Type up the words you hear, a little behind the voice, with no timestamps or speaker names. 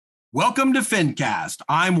Welcome to FinCast.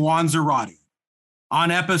 I'm Juan Zarate. On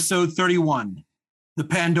episode 31, the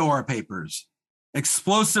Pandora Papers,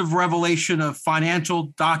 explosive revelation of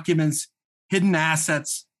financial documents, hidden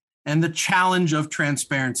assets, and the challenge of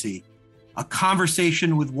transparency. A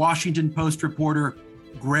conversation with Washington Post reporter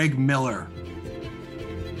Greg Miller.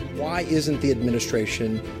 Why isn't the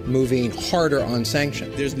administration moving harder on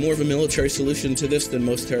sanctions? There's more of a military solution to this than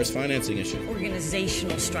most terrorist financing issues.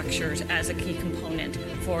 Organizational structures as a key component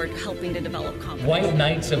for helping to develop confidence. White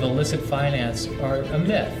knights of illicit finance are a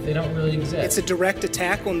myth. They don't really exist. It's a direct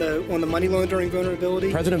attack on the money laundering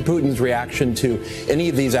vulnerability. President Putin's reaction to any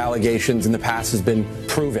of these allegations in the past has been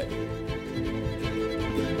prove it.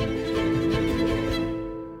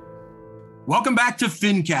 Welcome back to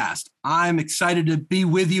FinCast. I'm excited to be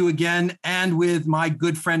with you again and with my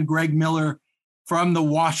good friend Greg Miller from the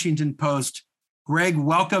Washington Post. Greg,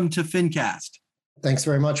 welcome to FinCast. Thanks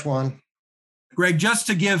very much, Juan. Greg, just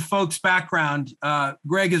to give folks background,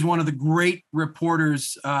 Greg is one of the great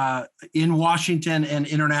reporters in Washington and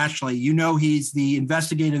internationally. You know, he's the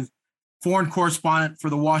investigative foreign correspondent for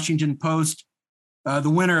the Washington Post, the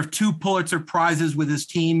winner of 2 Pulitzer Prizes with his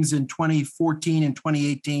teams in 2014 and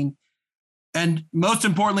 2018. And most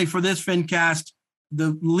importantly for this FinCast,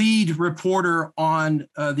 the lead reporter on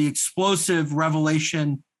the explosive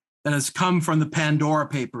revelation that has come from the Pandora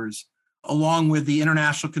Papers, along with the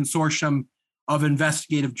International Consortium of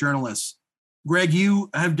Investigative Journalists. Greg, you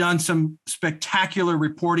have done some spectacular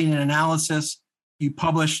reporting and analysis. You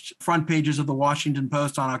published front pages of the Washington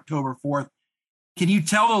Post on October 4th. Can you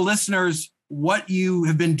tell the listeners what you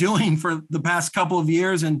have been doing for the past couple of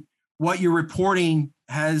years and what your reporting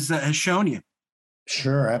has shown you?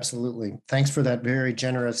 Sure, absolutely. Thanks for that very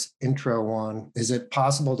generous intro, Juan. Is it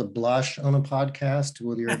possible to blush on a podcast?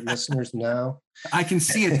 Will your listeners know? I can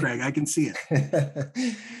see it, Greg. I can see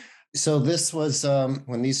it. So this was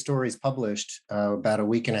when these stories published about a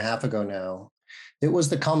week and a half ago now. It was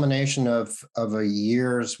the culmination of a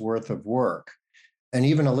year's worth of work, and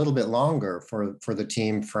even a little bit longer for the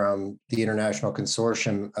team from the International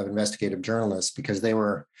Consortium of Investigative Journalists, because they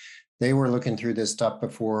were looking through this stuff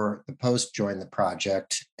before the Post joined the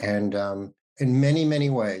project. And in many, many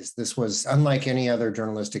ways, this was unlike any other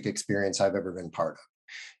journalistic experience I've ever been part of,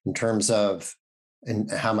 in terms of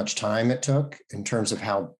how much time it took, in terms of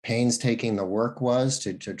how painstaking the work was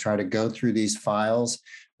to try to go through these files,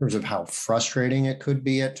 in terms of how frustrating it could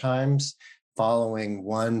be at times, following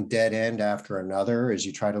one dead end after another as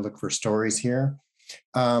you try to look for stories here.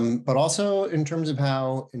 But also in terms of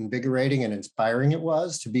how invigorating and inspiring it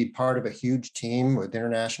was to be part of a huge team with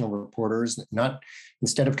international reporters, not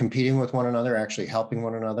instead of competing with one another, actually helping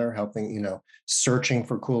one another, searching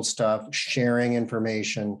for cool stuff, sharing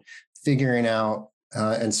information, figuring out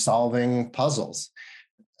and solving puzzles.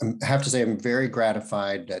 I have to say, I'm very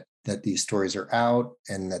gratified that these stories are out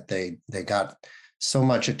and that they got so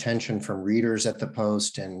much attention from readers at the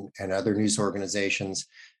Post and other news organizations.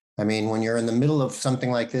 I mean, when you're in the middle of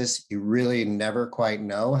something like this, you really never quite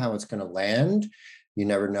know how it's going to land. You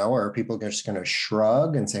never know. Are people just going to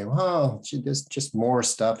shrug and say, well, there's just more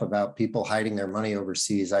stuff about people hiding their money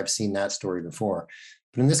overseas. I've seen that story before.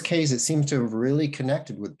 But in this case, it seems to have really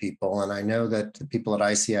connected with people. And I know that the people at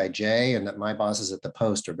ICIJ and that my bosses at the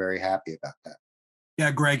Post are very happy about that.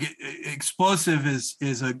 Yeah, Greg, explosive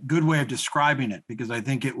is a good way of describing it, because I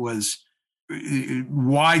think it was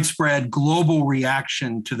widespread global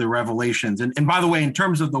reaction to the revelations. And by the way, in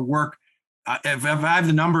terms of the work, if I have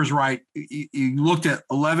the numbers right, you looked at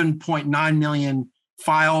 11.9 million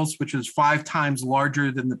files, which is 5 times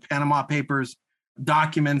larger than the Panama Papers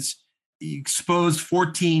documents. You exposed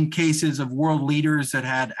 14 cases of world leaders that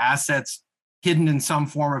had assets hidden in some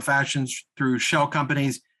form or fashion through shell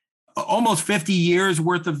companies. Almost 50 years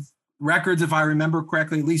worth of records, if I remember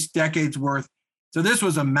correctly, at least decades worth. So this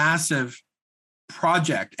was a massive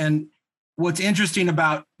project. And what's interesting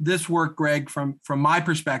about this work, Greg, from my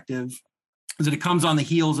perspective, is that it comes on the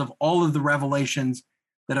heels of all of the revelations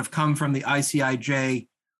that have come from the ICIJ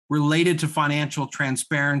related to financial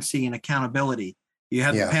transparency and accountability. You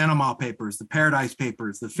had the Panama Papers, the Paradise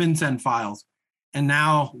Papers, the FinCEN files, and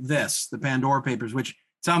now the Pandora Papers, which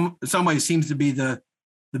in some ways seems to be the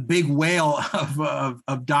big whale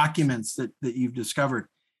of documents that you've discovered.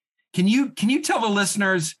 Can you tell the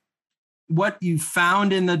listeners what you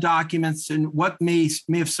found in the documents and what may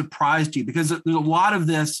have surprised you? Because there's a lot of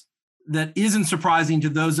this that isn't surprising to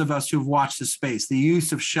those of us who've watched the space. The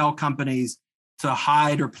use of shell companies to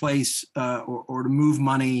hide or place or to move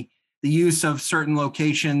money, the use of certain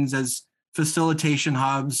locations as facilitation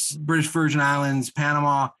hubs, British Virgin Islands,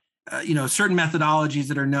 Panama, certain methodologies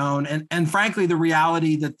that are known. And frankly, the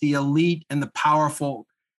reality that the elite and the powerful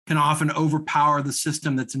can often overpower the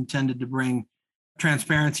system that's intended to bring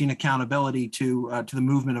transparency and accountability to the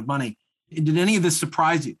movement of money. Did any of this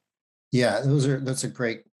surprise you? Yeah, that's a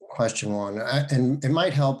great question, Juan. And it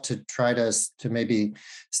might help to try to maybe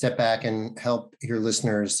step back and help your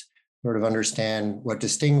listeners sort of understand what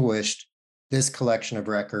distinguished this collection of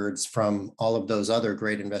records from all of those other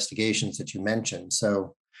great investigations that you mentioned.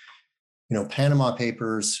 So, Panama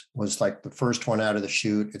Papers was like the first one out of the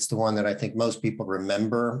chute. It's the one that I think most people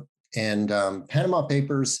remember. And Panama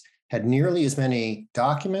Papers had nearly as many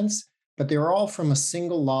documents, but they were all from a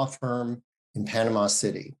single law firm in Panama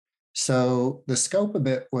City. So the scope of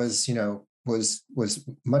it was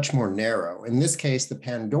much more narrow. In this case, the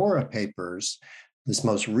Pandora Papers, this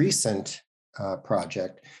most recent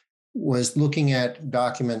project, was looking at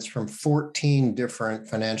documents from 14 different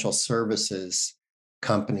financial services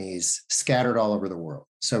companies scattered all over the world.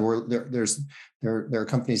 So there are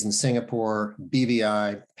companies in Singapore,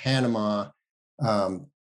 BVI, Panama,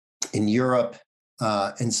 in Europe,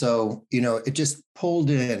 and so it just pulled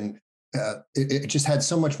in. It just had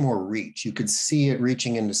so much more reach. You could see it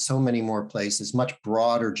reaching into so many more places, much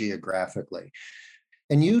broader geographically.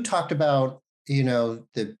 And you talked about,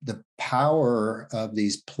 the power of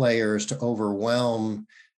these players to overwhelm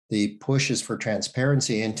the pushes for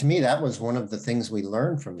transparency. And to me, that was one of the things we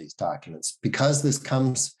learned from these documents. Because this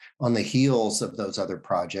comes on the heels of those other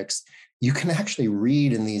projects, you can actually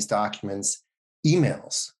read in these documents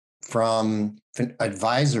emails from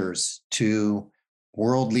advisors to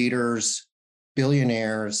world leaders,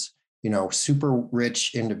 billionaires, super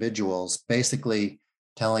rich individuals, basically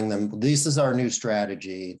telling them, this is our new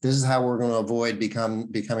strategy. This is how we're going to avoid becoming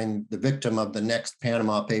the victim of the next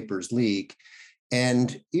Panama Papers leak.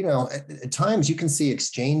 And, at times you can see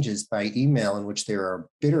exchanges by email in which there are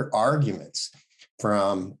bitter arguments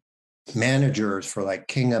from managers for like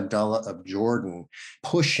King Abdullah of Jordan,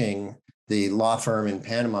 pushing the law firm in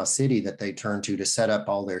Panama City that they turn to set up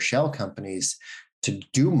all their shell companies to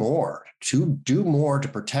do more to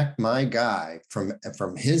protect my guy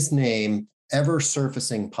from his name ever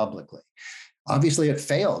surfacing publicly. Obviously, it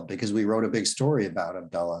failed because we wrote a big story about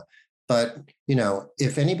Abdullah. But,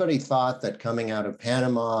 if anybody thought that coming out of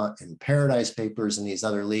Panama and Paradise Papers and these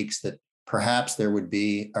other leaks, that perhaps there would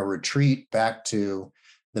be a retreat back to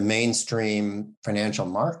the mainstream financial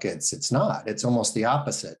markets, it's not. It's almost the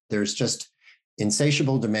opposite. There's just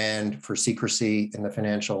insatiable demand for secrecy in the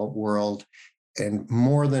financial world, and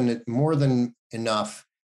more than enough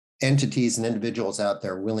entities and individuals out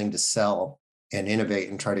there willing to sell and innovate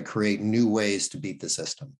and try to create new ways to beat the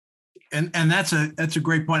system. And that's a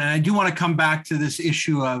great point. And I do want to come back to this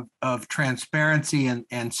issue of transparency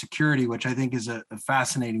and security, which I think is a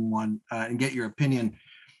fascinating one, and get your opinion.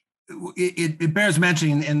 It bears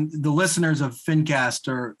mentioning, and the listeners of FinCast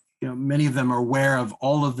are, many of them are aware of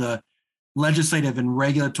all of the legislative and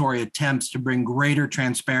regulatory attempts to bring greater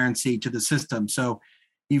transparency to the system. So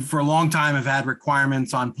you, for a long time, have had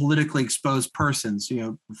requirements on politically exposed persons,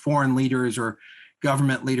 foreign leaders or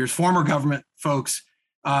government leaders, former government folks,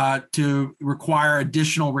 to require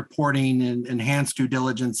additional reporting and enhanced due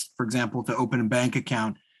diligence, for example, to open a bank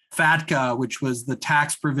account. FATCA, which was the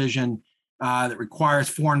tax provision that requires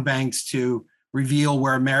foreign banks to reveal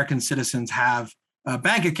where American citizens have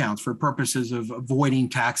bank accounts for purposes of avoiding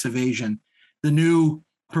tax evasion. The new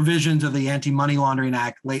provisions of the Anti-Money Laundering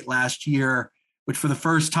Act late last year, which for the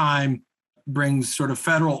first time brings sort of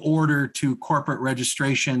federal order to corporate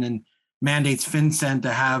registration and mandates FinCEN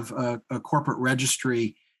to have a corporate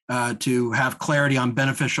registry to have clarity on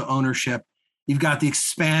beneficial ownership. You've got the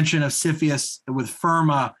expansion of CFIUS with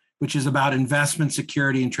FIRMA, which is about investment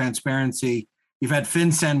security and transparency. You've had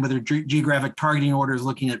FinCEN with their geographic targeting orders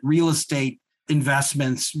looking at real estate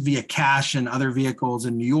investments via cash and other vehicles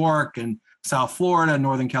in New York and South Florida,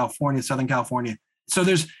 Northern California, Southern California. So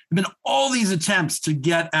there's been all these attempts to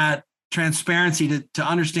get at transparency to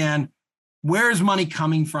understand where is money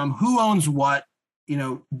coming from, who owns what,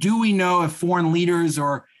 do we know if foreign leaders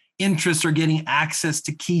or interests are getting access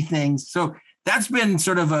to key things? So that's been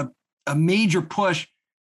sort of a major push.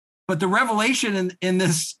 But the revelation in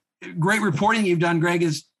this great reporting you've done, Greg,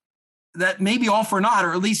 is that maybe all for naught,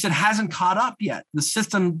 or at least it hasn't caught up yet. The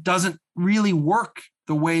system doesn't really work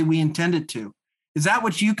the way we intend it to. Is that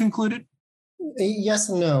what you concluded? Yes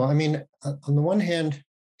and no. I mean, on the one hand,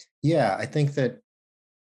 yeah, I think that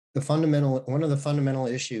one of the fundamental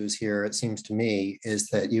issues here, it seems to me, is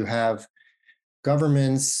that you have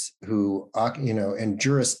governments who, and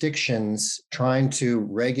jurisdictions trying to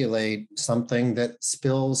regulate something that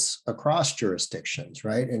spills across jurisdictions,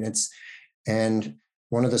 right? And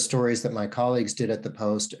one of the stories that my colleagues did at the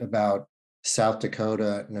Post about South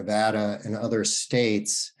Dakota, Nevada, and other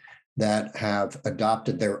states that have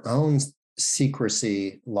adopted their own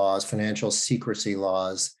secrecy laws, financial secrecy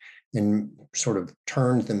laws, and sort of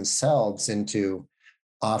turned themselves into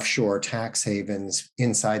offshore tax havens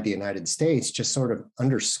inside the United States just sort of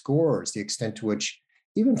underscores the extent to which,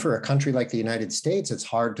 even for a country like the United States, it's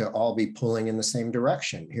hard to all be pulling in the same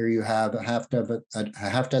direction. Here you have a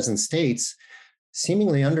half dozen states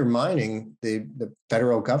seemingly undermining the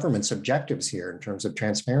federal government's objectives here in terms of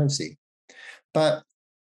transparency. But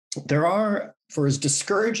there are, for as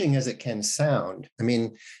discouraging as it can sound, I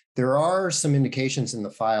mean, there are some indications in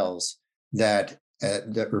the files that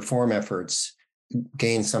reform efforts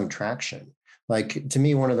gain some traction. Like, to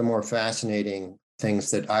me, one of the more fascinating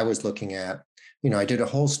things that I was looking at, I did a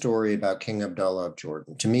whole story about King Abdullah of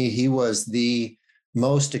Jordan. To me, he was the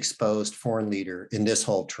most exposed foreign leader in this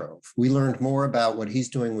whole trove. We learned more about what he's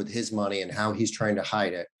doing with his money and how he's trying to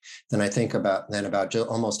hide it than about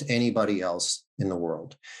almost anybody else in the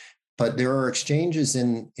world. But there are exchanges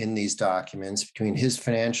in these documents between his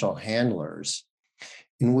financial handlers,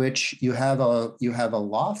 in which you have a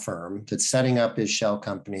law firm that's setting up his shell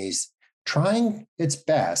companies, trying its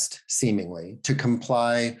best, seemingly, to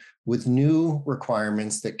comply with new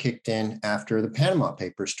requirements that kicked in after the Panama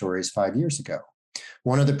Papers stories 5 years ago.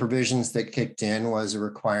 One of the provisions that kicked in was a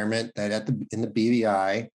requirement that in the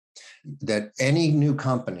BVI, that any new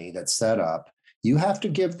company that's set up, you have to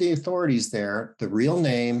give the authorities there the real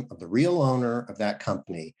name of the real owner of that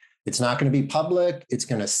company. It's not going to be public. It's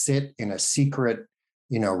going to sit in a secret,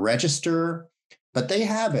 register, but they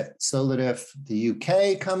have it so that if the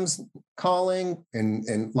UK comes calling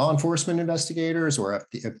and law enforcement investigators, or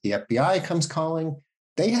if the FBI comes calling,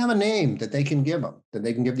 they have a name that they can give them, that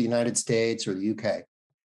they can give the United States or the UK.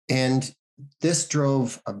 And this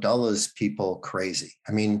drove Abdullah's people crazy.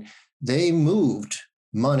 I mean, they moved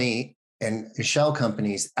money and shell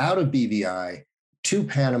companies out of BVI to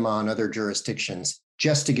Panama and other jurisdictions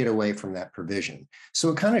just to get away from that provision. So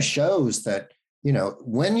it kind of shows that,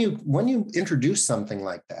 when you introduce something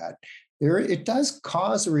like that, it does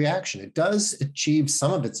cause a reaction. It does achieve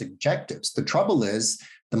some of its objectives. The trouble is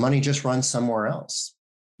the money just runs somewhere else.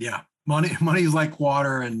 Yeah, money is like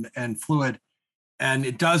water and fluid, and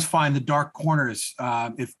it does find the dark corners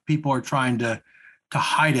if people are trying to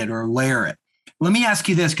hide it or layer it. Let me ask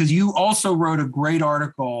you this, because you also wrote a great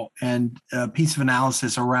article and a piece of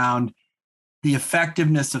analysis around the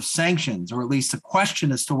effectiveness of sanctions, or at least a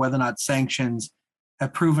question as to whether or not sanctions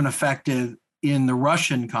have proven effective in the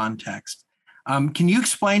Russian context. Can you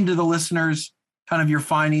explain to the listeners kind of your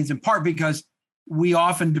findings, in part because we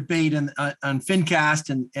often debate on FinCast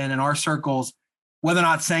and in our circles whether or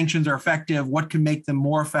not sanctions are effective, what can make them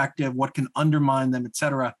more effective, what can undermine them, et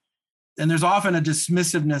cetera. And there's often a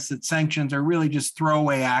dismissiveness that sanctions are really just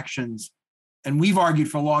throwaway actions. And we've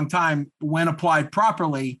argued for a long time, when applied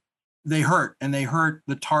properly, they hurt, and they hurt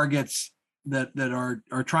the targets that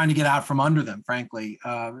are trying to get out from under them, frankly,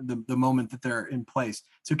 the moment that they're in place.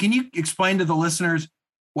 So can you explain to the listeners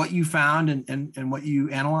what you found and what you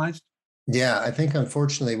analyzed? Yeah, I think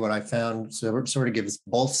unfortunately what I found sort of gives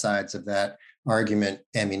both sides of that argument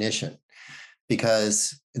ammunition,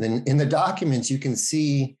 because in the documents you can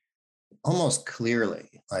see almost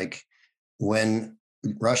clearly, like when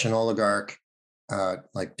Russian oligarch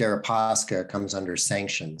like Deripaska comes under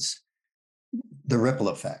sanctions, the ripple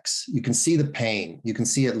effects. You can see the pain. You can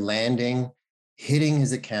see it landing, hitting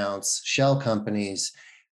his accounts, shell companies,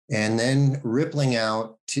 and then rippling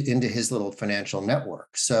out into his little financial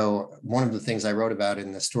network. So one of the things I wrote about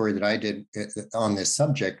in the story that I did on this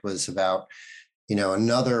subject was about,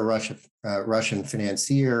 another Russian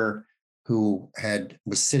financier who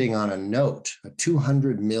was sitting on a note, a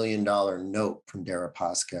 $200 million note from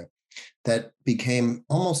Deripaska that became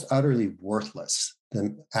almost utterly worthless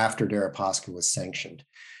after Deripaska was sanctioned.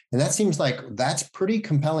 And that seems like that's pretty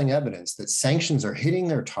compelling evidence that sanctions are hitting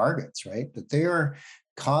their targets, right? That they are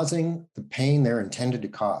causing the pain they're intended to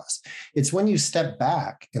cause. It's when you step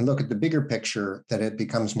back and look at the bigger picture that it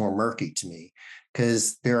becomes more murky to me,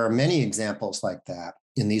 because there are many examples like that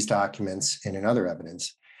in these documents and in other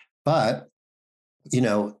evidence. But,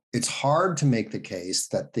 it's hard to make the case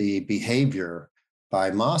that the behavior by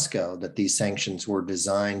Moscow that these sanctions were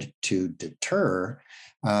designed to deter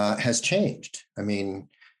has changed. I mean,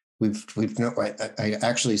 I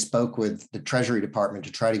actually spoke with the Treasury Department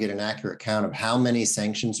to try to get an accurate count of how many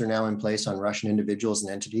sanctions are now in place on Russian individuals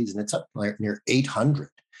and entities, and it's up like near 800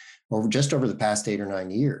 over just over the past 8 or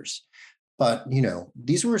 9 years. But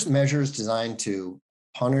these were measures designed to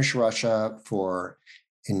punish Russia for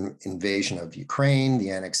invasion of Ukraine,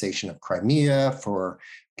 the annexation of Crimea, for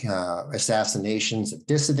assassinations of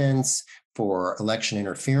dissidents, for election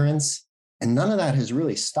interference. And none of that has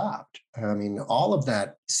really stopped. I mean, all of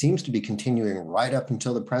that seems to be continuing right up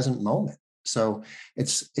until the present moment. So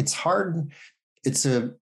it's hard. It's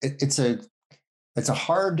a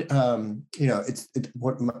hard, the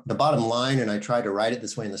bottom line, and I try to write it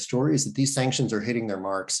this way in the story, is that these sanctions are hitting their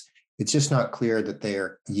marks. It's just not clear that they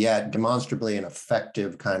are yet demonstrably an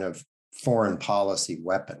effective kind of foreign policy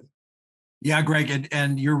weapon. Yeah, Greg,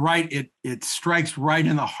 and you're right. It strikes right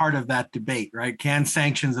in the heart of that debate, right? Can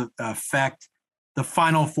sanctions affect the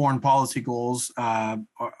final foreign policy goals?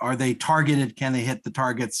 Are they targeted? Can they hit the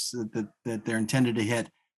targets that they're intended to hit,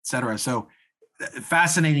 et cetera? So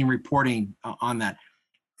fascinating reporting on that.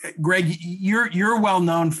 Greg, you're well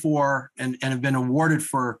known for and have been awarded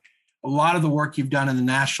for a lot of the work you've done in the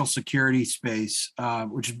national security space,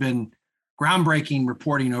 which has been groundbreaking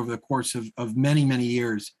reporting over the course of many, many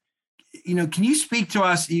years. Can you speak to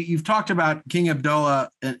us? You've talked about King Abdullah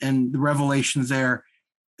and the revelations there.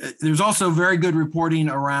 There's also very good reporting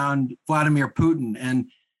around Vladimir Putin,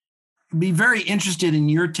 and be very interested in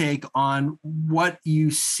your take on what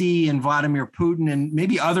you see in Vladimir Putin and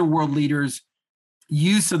maybe other world leaders'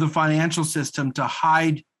 use of the financial system to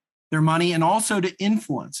hide their money and also to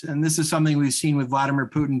influence. And this is something we've seen with Vladimir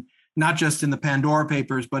Putin, not just in the Pandora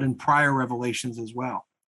Papers, but in prior revelations as well.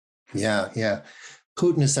 Yeah.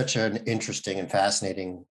 Putin is such an interesting and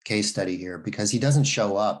fascinating case study here because he doesn't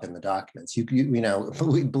show up in the documents.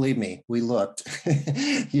 Believe me, we looked.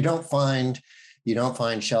 You don't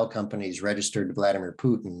find shell companies registered to Vladimir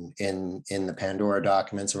Putin in the Pandora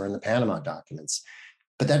documents or in the Panama documents.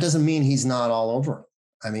 But that doesn't mean he's not all over.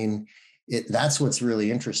 I mean, that's what's really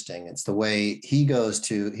interesting. It's the way he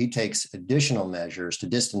takes additional measures to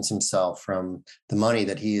distance himself from the money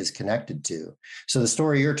that he is connected to. So the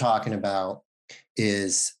story you're talking about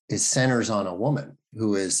is centers on a woman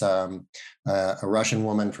who is a Russian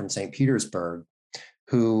woman from St. Petersburg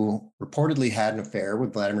who reportedly had an affair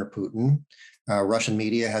with Vladimir Putin. Russian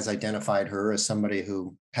media has identified her as somebody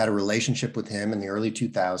who had a relationship with him in the early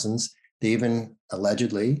 2000s. They even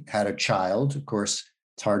allegedly had a child. Of course,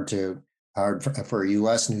 it's hard for a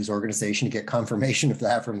U.S. news organization to get confirmation of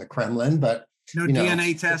that from the Kremlin, but no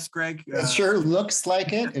DNA test, Greg. It sure looks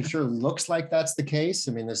like it. It sure looks like that's the case.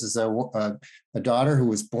 I mean, this is a daughter who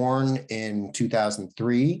was born in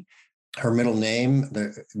 2003. Her middle name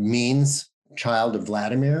means child of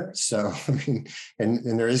Vladimir. So, I mean,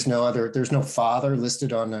 and there's no father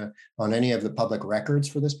listed on any of the public records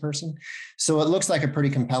for this person. So it looks like a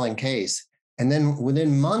pretty compelling case. And then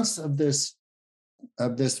within months of this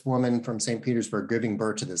woman from St. Petersburg giving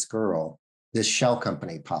birth to this girl, this shell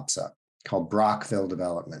company pops up called Brockville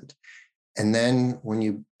Development. And then when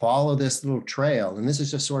you follow this little trail, and this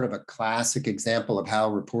is just sort of a classic example of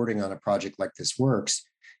how reporting on a project like this works,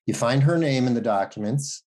 you find her name in the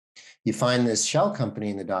documents, you find this shell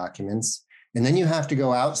company in the documents, and then you have to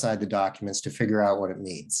go outside the documents to figure out what it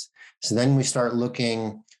means. So then we start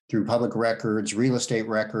looking through public records, real estate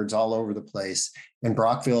records all over the place, and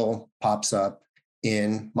Brockville pops up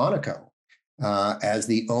in Monaco as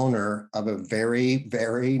the owner of a very,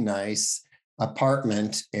 very nice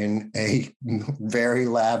apartment in a very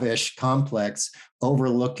lavish complex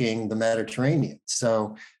overlooking the Mediterranean.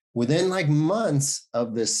 So within like months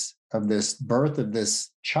of this birth of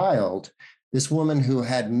this child, this woman who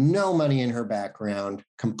had no money in her background,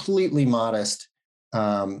 completely modest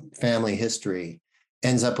family history,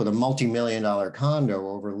 ends up with a multi-million-dollar condo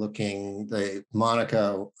overlooking the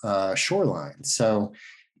Monaco shoreline. So,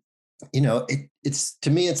 it's to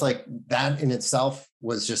me, it's like that in itself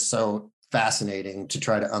was just so fascinating to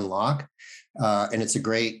try to unlock. And it's a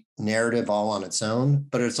great narrative all on its own,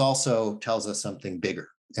 but it also tells us something bigger.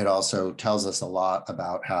 It also tells us a lot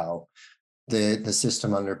about how the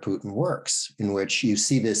system under Putin works, in which you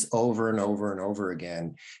see this over and over and over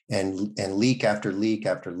again, and leak after leak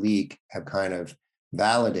after leak have kind of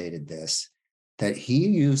validated this, that he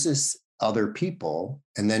uses other people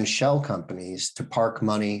and then shell companies to park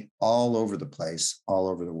money all over the place, all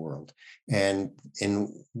over the world. And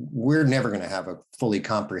we're never going to have a fully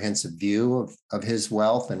comprehensive view of his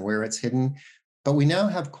wealth and where it's hidden. But we now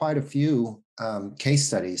have quite a few case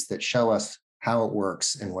studies that show us how it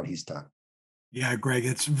works and what he's done. Yeah, Greg,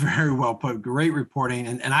 it's very well put. Great reporting.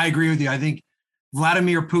 And I agree with you. I think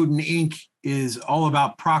Vladimir Putin Inc. is all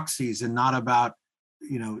about proxies and not about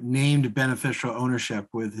named beneficial ownership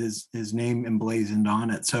with his name emblazoned on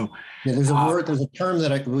it. So yeah, there's a term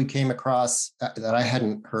that we came across that I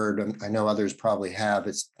hadn't heard, and I know others probably have.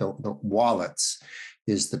 It's the wallets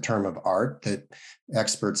is the term of art that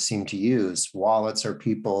experts seem to use. Wallets are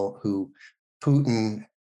people who Putin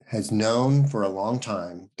has known for a long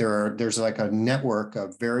time. There's like a network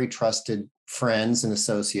of very trusted friends and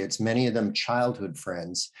associates, many of them childhood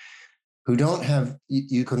friends, who don't have,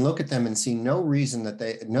 you can look at them and see no reason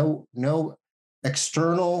that no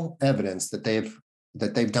external evidence that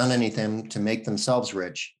they've done anything to make themselves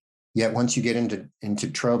rich. Yet once you get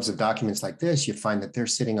into troves of documents like this, you find that they're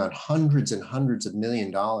sitting on hundreds and hundreds of $1 million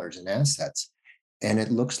in assets. And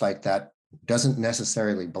it looks like that doesn't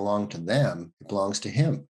necessarily belong to them. It belongs to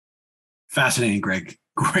him. Fascinating, Greg.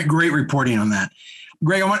 Great reporting on that.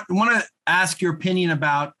 Greg, I want to ask your opinion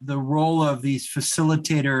about the role of these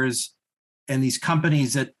facilitators and these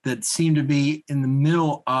companies that seem to be in the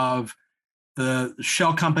middle of the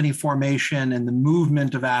shell company formation and the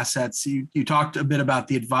movement of assets. You talked a bit about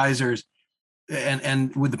the advisors,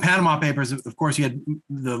 and with the Panama Papers, of course, you had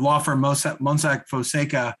the law firm Mossack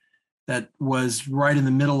Fonseca that was right in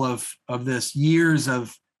the middle of this, years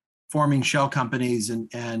of forming shell companies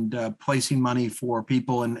and placing money for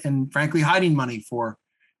people and frankly hiding money for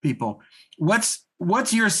people.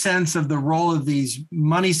 What's your sense of the role of these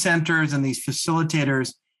money centers and these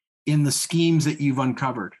facilitators in the schemes that you've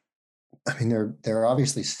uncovered? I mean, they're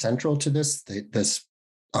obviously central to this. The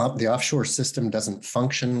offshore system doesn't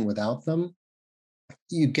function without them.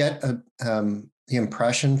 You get the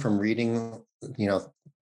impression from reading,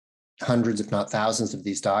 hundreds, if not thousands, of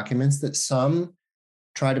these documents that some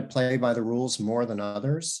try to play by the rules more than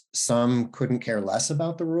others. Some couldn't care less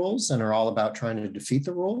about the rules and are all about trying to defeat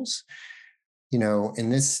the rules. In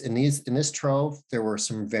this trove, there were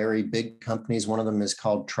some very big companies. One of them is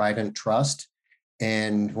called Trident Trust.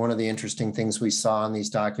 And one of the interesting things we saw in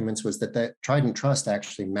these documents was that Trident Trust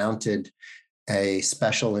actually mounted a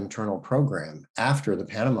special internal program after the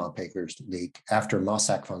Panama Papers leak, after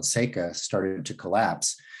Mossack Fonseca started to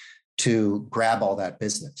collapse, to grab all that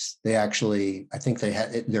business. They actually, I think they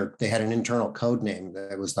had an internal code name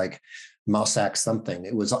that was like Mossack something.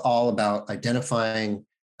 It was all about identifying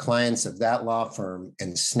clients of that law firm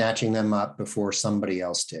and snatching them up before somebody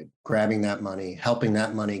else did, grabbing that money, helping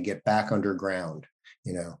that money get back underground,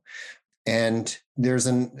 And there's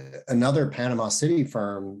another Panama City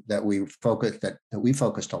firm that we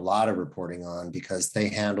focused a lot of reporting on because they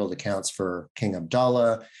handled accounts for King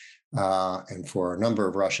Abdullah and for a number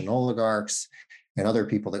of Russian oligarchs and other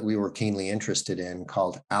people that we were keenly interested in,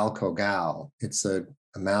 called Alcogal. It's an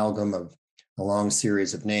amalgam of a long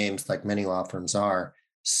series of names, like many law firms are,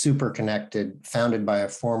 super connected, founded by a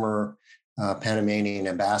former Panamanian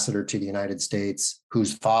ambassador to the United States,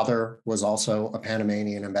 whose father was also a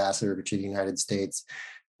Panamanian ambassador to the United States.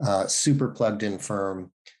 Super plugged in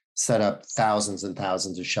firm, set up thousands and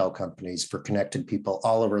thousands of shell companies for connected people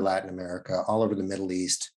all over Latin America, all over the Middle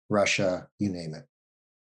East, Russia, you name it.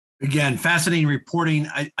 Again, fascinating reporting.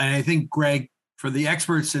 I think, Greg, for the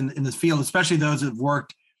experts in this field, especially those that have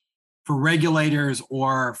worked for regulators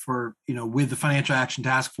or for, with the Financial Action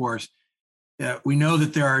Task Force, we know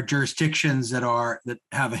that there are jurisdictions that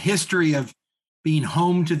have a history of being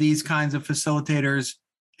home to these kinds of facilitators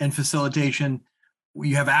and facilitation.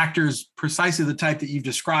 You have actors precisely the type that you've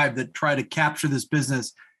described that try to capture this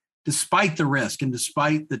business despite the risk and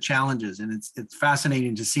despite the challenges. And it's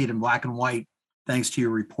fascinating to see it in black and white, thanks to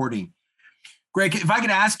your reporting. Greg, if I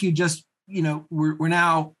could ask you just, we're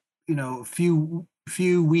now, a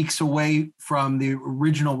few weeks away from the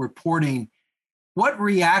original reporting. What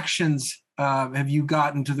reactions have you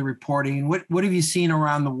gotten to the reporting? What have you seen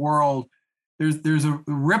around the world? There's a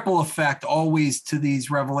ripple effect always to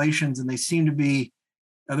these revelations, and they seem to be,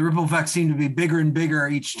 the ripple effects seem to be bigger and bigger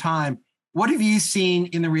each time. What have you seen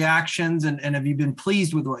in the reactions, and have you been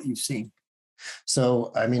pleased with what you've seen?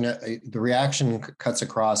 So, the reaction cuts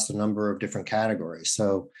across a number of different categories.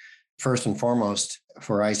 So first and foremost,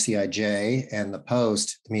 for ICIJ and the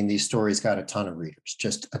Post, these stories got a ton of readers,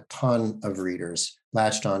 just a ton of readers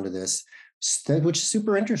latched onto this, which is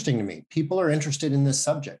super interesting to me. People are interested in this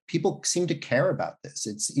subject. People seem to care about this.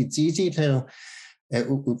 It's easy to,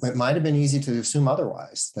 it might have been easy to assume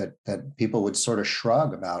otherwise, that people would sort of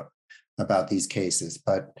shrug about these cases,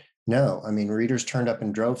 but no, readers turned up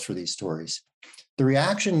in droves for these stories. The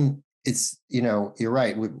reaction, you're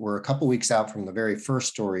right. We're a couple weeks out from the very first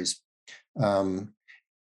stories.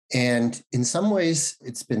 And in some ways,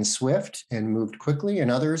 it's been swift and moved quickly. In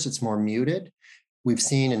others, it's more muted. We've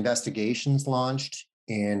seen investigations launched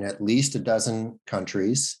in at least a dozen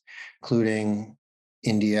countries, including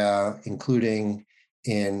India, including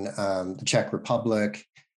in the Czech Republic,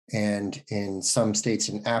 and in some states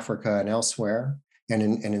in Africa and elsewhere, and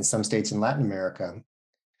in some states in Latin America.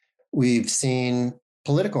 We've seen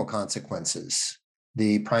political consequences.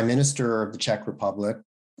 The Prime Minister of the Czech Republic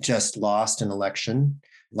just lost an election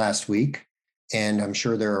last week, and I'm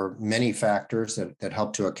sure there are many factors that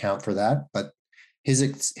help to account for that. But his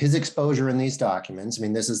exposure in these documents. I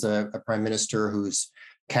mean, this is a prime minister who's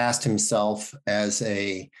cast himself as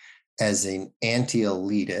an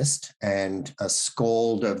anti-elitist and a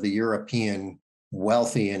scold of the European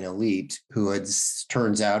wealthy and elite who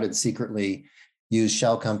turns out had secretly used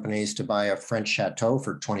shell companies to buy a French chateau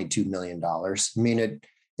for $22 million. I mean,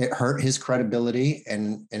 it hurt his credibility,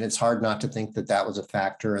 and it's hard not to think that that was a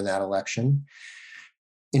factor in that election.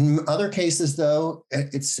 In other cases, though,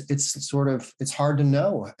 it's hard to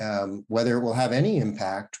know whether it will have any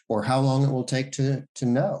impact or how long it will take to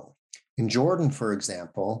know. In Jordan, for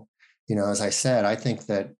example, as I said, I think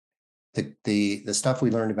that the stuff we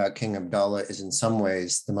learned about King Abdullah is in some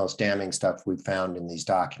ways the most damning stuff we've found in these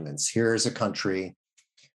documents. Here is a country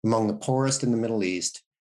among the poorest in the Middle East,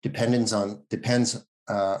 depends on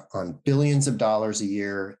billions of dollars a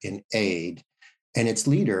year in aid, and its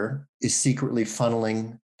leader is secretly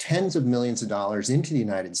funneling tens of millions of dollars into the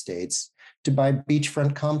United States to buy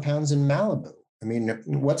beachfront compounds in Malibu. I mean,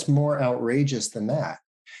 what's more outrageous than that?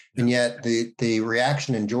 And yet the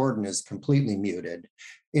reaction in Jordan is completely muted,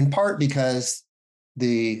 in part because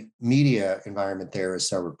the media environment there is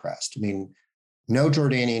so repressed. I mean, no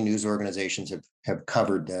Jordanian news organizations have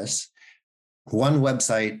covered this. One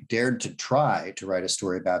website dared to try to write a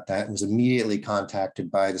story about that and was immediately contacted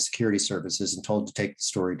by the security services and told to take the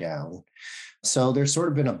story down. So there's sort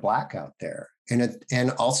of been a blackout there.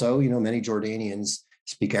 And also, many Jordanians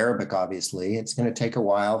speak Arabic, obviously. It's going to take a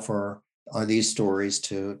while for these stories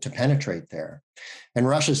to penetrate there. And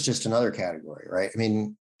Russia's just another category, right? I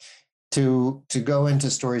mean, to go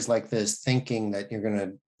into stories like this thinking that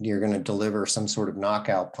you're going to deliver some sort of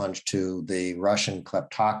knockout punch to the Russian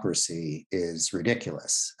kleptocracy is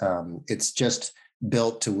ridiculous. It's just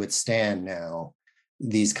built to withstand now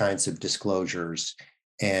these kinds of disclosures.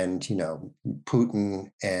 And,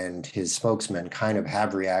 Putin and his spokesmen kind of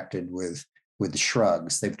have reacted with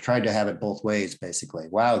shrugs. They've tried to have it both ways, basically.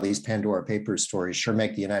 Wow, these Pandora Papers stories sure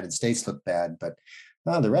make the United States look bad, but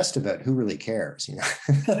the rest of it, who really cares?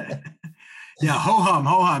 Yeah,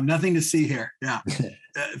 ho-hum, nothing to see here. Yeah,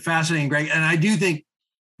 fascinating, Greg. And I do think,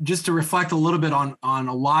 just to reflect a little bit on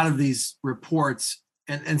a lot of these reports,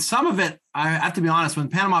 and some of it, I have to be honest, when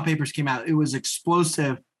Panama Papers came out, it was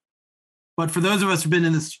explosive. But for those of us who've been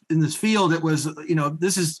in this field, it was,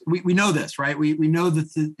 this is, we know this, right? We know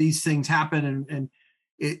that these things happen,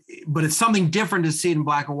 but it's something different to see it in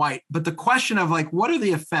black and white. But the question of what are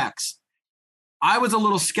the effects? I was a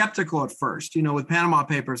little skeptical at first, with Panama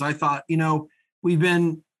Papers. I thought, we've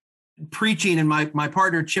been preaching, and my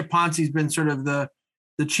partner Chip Ponce's been sort of the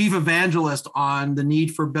chief evangelist on the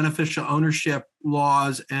need for beneficial ownership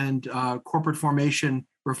laws and corporate formation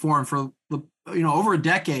reform for over a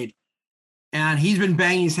decade. And he's been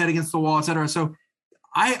banging his head against the wall, et cetera. So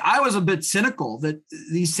I was a bit cynical that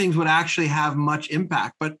these things would actually have much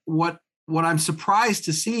impact. But what I'm surprised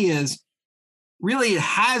to see is really it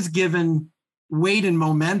has given weight and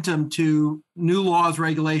momentum to new laws,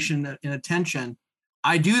 regulation, and attention.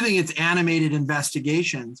 I do think it's animated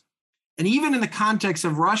investigations. And even in the context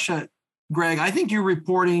of Russia, Greg, I think your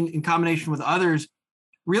reporting in combination with others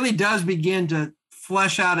really does begin to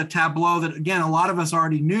flesh out a tableau that, again, a lot of us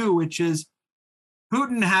already knew, which is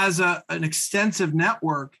Putin has an extensive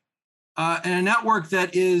network and a network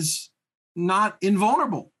that is not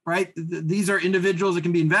invulnerable, right? These are individuals that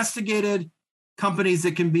can be investigated, companies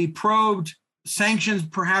that can be probed, sanctions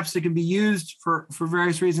perhaps that can be used for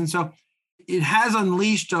various reasons. So it has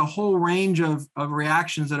unleashed a whole range of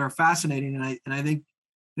reactions that are fascinating. And I think,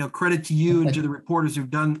 credit to you and to the reporters who've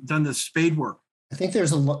done this spade work. I think there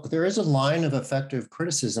is a line of effective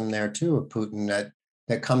criticism there too of Putin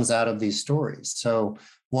that comes out of these stories. So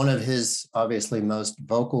one of his obviously most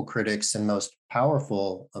vocal critics and most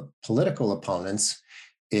powerful political opponents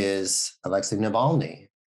is Alexei Navalny.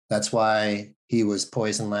 That's why he was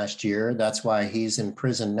poisoned last year. That's why he's in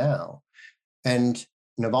prison now. And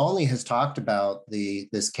Navalny has talked about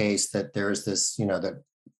this case that there's this,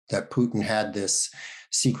 that Putin had this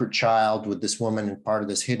secret child with this woman and part of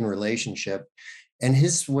this hidden relationship. And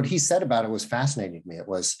what he said about it was fascinating to me. It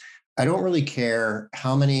was, I don't really care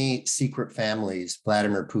how many secret families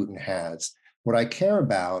Vladimir Putin has. What I care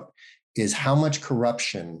about is how much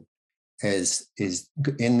corruption is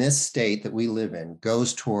in this state that we live in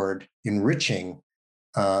goes toward enriching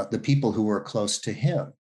the people who are close to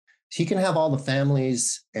him. He can have all the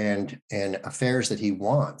families and affairs that he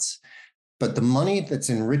wants, but the money that's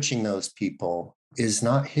enriching those people is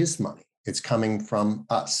not his money. It's coming from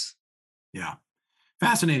us. Yeah.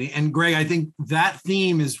 Fascinating. And Greg, I think that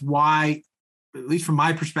theme is why, at least from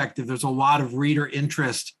my perspective, there's a lot of reader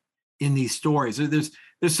interest in these stories. There's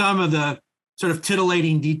some of the sort of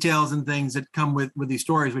titillating details and things that come with these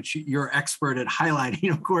stories, which you're expert at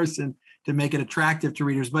highlighting, of course, and to make it attractive to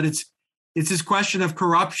readers. But it's this question of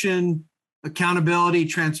corruption, accountability,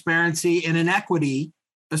 transparency, and inequity,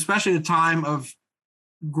 especially at a time of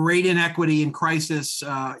great inequity and crisis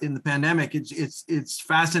in the pandemic. It's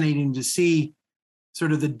fascinating to see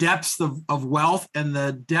sort of the depths of wealth and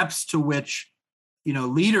the depths to which,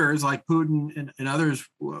 leaders like Putin and others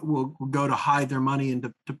will go to hide their money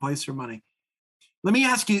and to place their money. Let me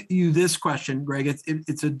ask you this question, Greg.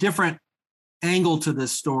 It's a different angle to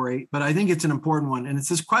this story, but I think it's an important one. And it's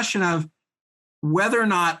this question of whether or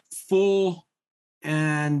not full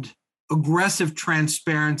and aggressive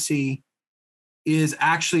transparency is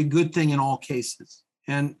actually a good thing in all cases.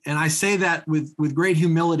 And I say that with great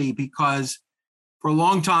humility, because for a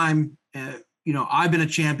long time, I've been a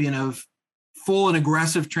champion of full and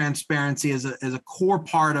aggressive transparency as a core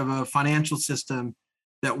part of a financial system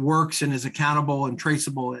that works and is accountable and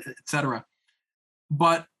traceable, et cetera.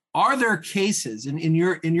 But are there cases in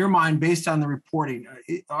your mind, based on the reporting,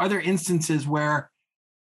 are there instances where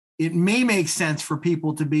it may make sense for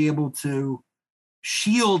people to be able to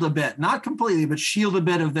shield a bit, not completely, but shield a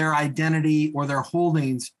bit of their identity or their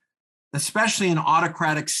holdings, especially in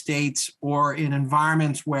autocratic states or in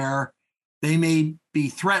environments where they may be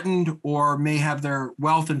threatened or may have their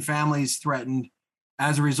wealth and families threatened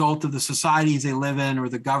as a result of the societies they live in or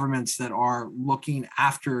the governments that are looking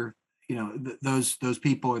after, those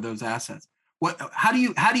people or those assets? How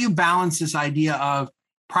do you balance this idea of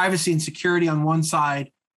privacy and security on one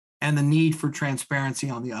side and the need for transparency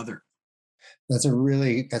on the other? That's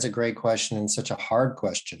a great question and such a hard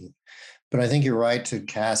question. But I think you're right to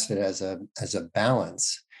cast it as a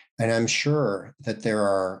balance. And I'm sure that there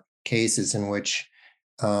are cases in which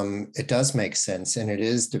it does make sense and it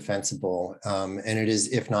is defensible and it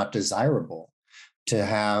is, if not desirable,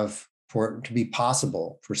 to be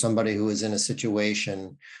possible for somebody who is in a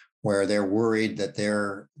situation where they're worried that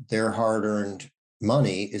their hard-earned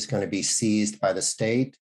money is going to be seized by the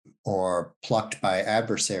state or plucked by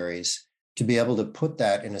adversaries, to be able to put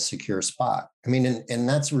that in a secure spot. I mean, and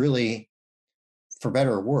that's really, for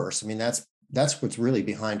better or worse, I mean, that's what's really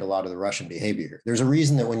behind a lot of the Russian behavior. There's a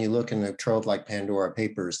reason that when you look in the Trove like Pandora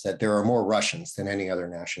papers, that there are more Russians than any other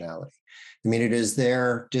nationality. I mean, it is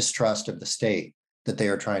their distrust of the state that they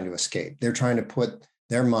are trying to escape. They're trying to put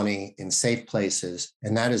their money in safe places,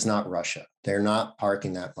 and that is not Russia. They're not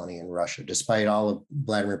parking that money in Russia, despite all of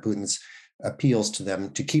Vladimir Putin's appeals to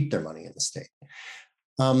them to keep their money in the state.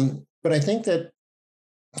 But I think that,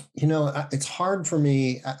 it's hard for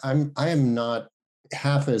me. I am not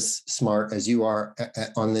half as smart as you are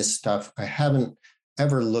on this stuff. I haven't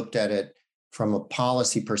ever looked at it from a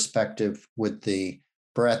policy perspective with the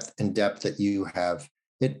breadth and depth that you have.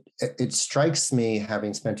 It strikes me,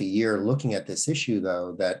 having spent a year looking at this issue,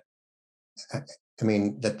 though, that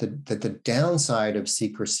the downside of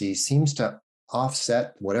secrecy seems to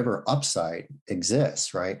offset whatever upside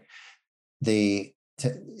exists, right?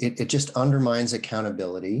 It just undermines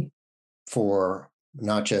accountability for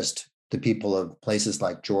not just the people of places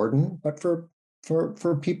like Jordan, but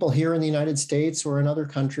for people here in the United States or in other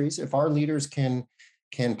countries. If our leaders can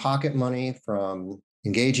pocket money from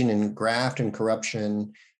engaging in graft and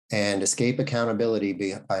corruption and escape accountability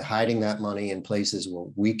by hiding that money in places where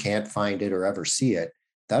we can't find it or ever see it,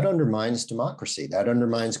 that undermines democracy. That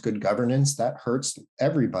undermines good governance. That hurts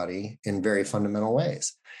everybody in very fundamental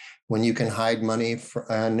ways. When you can hide money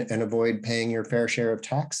and avoid paying your fair share of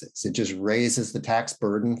taxes, it just raises the tax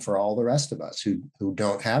burden for all the rest of us who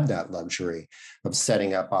don't have that luxury of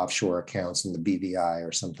setting up offshore accounts in the BVI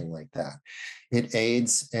or something like that. It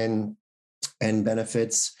aids and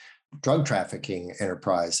benefits drug trafficking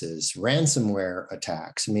enterprises, ransomware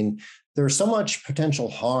attacks. I mean, there's so much potential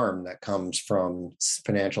harm that comes from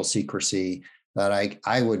financial secrecy that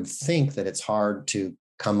I would think that it's hard to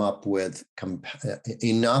come up with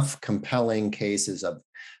enough compelling cases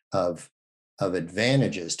of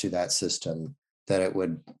advantages to that system that it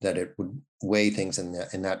would weigh things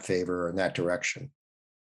in that favor or in that direction.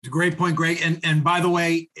 It's a great point, Greg. And by the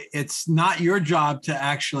way, it's not your job to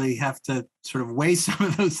actually have to sort of weigh some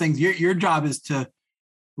of those things. Your job is to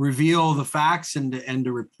reveal the facts and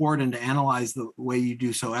to report and to analyze the way you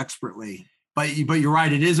do so expertly. But you're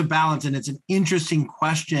right, it is a balance, and it's an interesting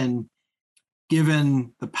question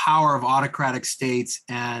given the power of autocratic states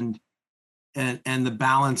and the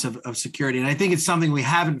balance of security. And I think it's something we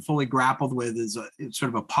haven't fully grappled with as sort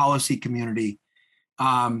of a policy community.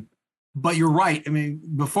 But you're right. I mean,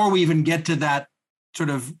 before we even get to that sort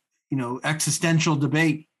of, existential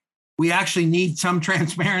debate, we actually need some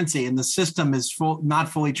transparency, and the system is not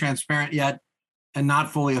fully transparent yet. and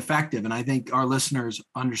not fully effective. And I think our listeners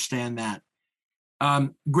understand that.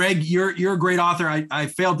 Greg, you're a great author. I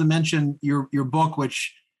failed to mention your book,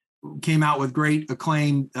 which came out with great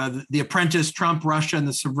acclaim, The Apprentice, Trump, Russia, and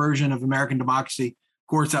the Subversion of American Democracy. Of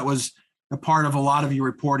course, that was a part of a lot of your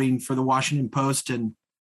reporting for the Washington Post, and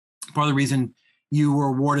part of the reason you were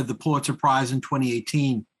awarded the Pulitzer Prize in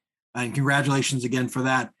 2018. And congratulations again for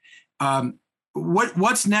that.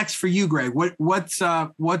 What's next for you, Greg? What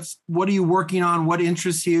are you working on? What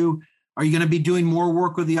interests you? Are you going to be doing more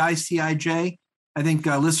work with the ICIJ? I think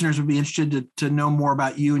listeners would be interested to know more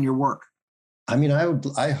about you and your work. I mean,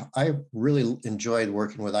 I really enjoyed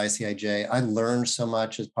working with ICIJ. I learned so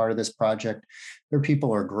much as part of this project. Their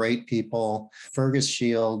people are great people. Fergus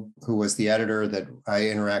Shield, who was the editor that I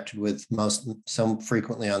interacted with so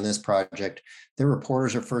frequently on this project, their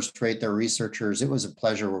reporters are first rate. Their researchers. It was a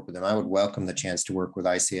pleasure to work with them. I would welcome the chance to work with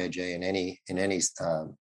ICIJ in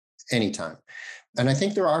any time. And I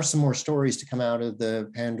think there are some more stories to come out of the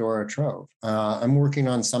Pandora Trove. I'm working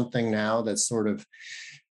on something now that's sort of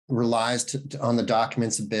relies on the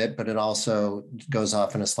documents a bit, but it also goes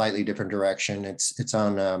off in a slightly different direction. It's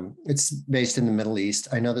based in the Middle East.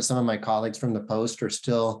 I know that some of my colleagues from the Post are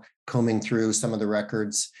still combing through some of the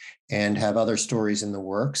records and have other stories in the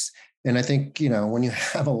works. And I think, when you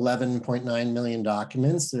have 11.9 million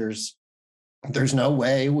documents, there's no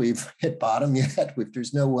way we've hit bottom yet.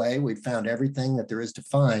 There's no way we've found everything that there is to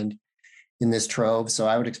find in this trove. So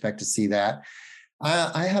I would expect to see that.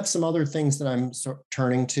 I have some other things that I'm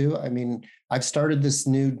turning to. I mean, I've started this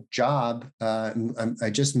new job. I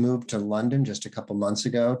just moved to London just a couple months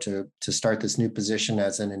ago to start this new position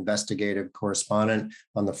as an investigative correspondent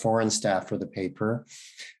on the foreign staff for the paper.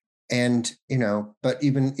 And, but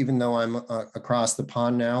even though I'm across the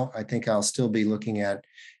pond now, I think I'll still be looking at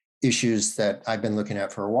issues that I've been looking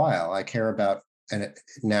at for a while. I care about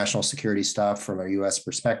national security stuff from a U.S.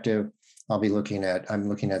 perspective. I'm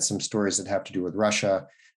looking at some stories that have to do with Russia,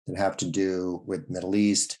 that have to do with Middle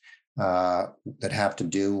East, that have to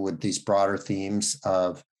do with these broader themes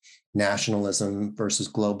of nationalism versus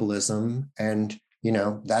globalism. And,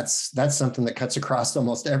 that's something that cuts across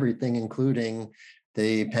almost everything, including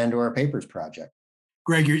the Pandora Papers project.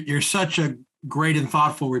 Greg, you're such a great and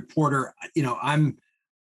thoughtful reporter.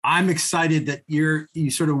 I'm excited that you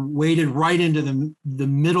sort of waded right into the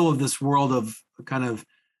middle of this world of kind of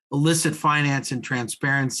illicit finance and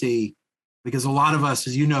transparency, because a lot of us,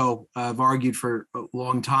 as you know, have argued for a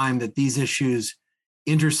long time that these issues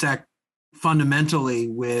intersect fundamentally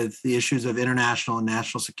with the issues of international and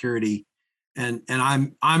national security. And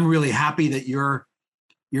I'm really happy that you're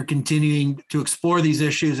continuing to explore these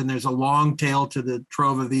issues, and there's a long tail to the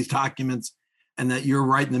trove of these documents, and that you're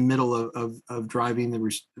right in the middle of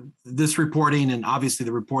driving this reporting and obviously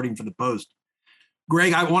the reporting for the Post.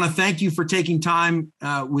 Greg, I want to thank you for taking time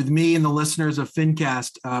with me and the listeners of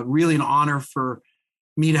FinCast. Really an honor for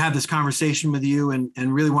me to have this conversation with you, and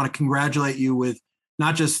really want to congratulate you with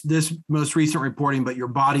not just this most recent reporting, but your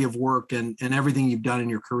body of work and everything you've done in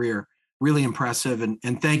your career. Really impressive.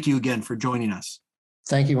 And thank you again for joining us.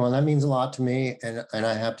 Thank you. Well, that means a lot to me. And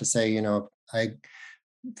I have to say,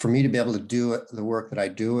 for me to be able to do the work that I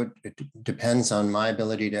do, it depends on my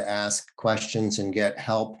ability to ask questions and get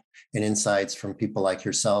help and insights from people like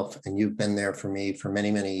yourself. And you've been there for me for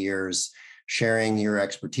many, many years, sharing your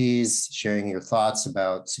expertise, sharing your thoughts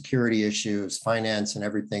about security issues, finance, and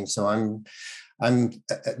everything. So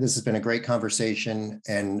this has been a great conversation,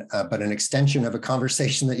 but an extension of a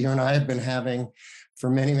conversation that you and I have been having for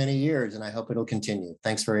many, many years. And I hope it'll continue.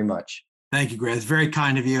 Thanks very much. Thank you, Greg. It's very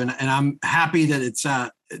kind of you. And I'm happy that it's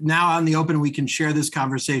now out in the open. We can share this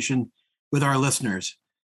conversation with our listeners.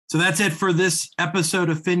 So that's it for this episode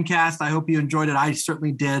of FinCast. I hope you enjoyed it. I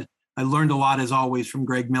certainly did. I learned a lot, as always, from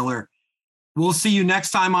Greg Miller. We'll see you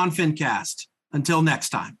next time on FinCast. Until next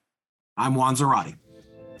time, I'm Juan Zarate.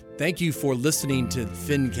 Thank you for listening to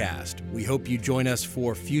FinCast. We hope you join us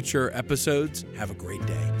for future episodes. Have a great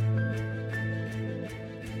day.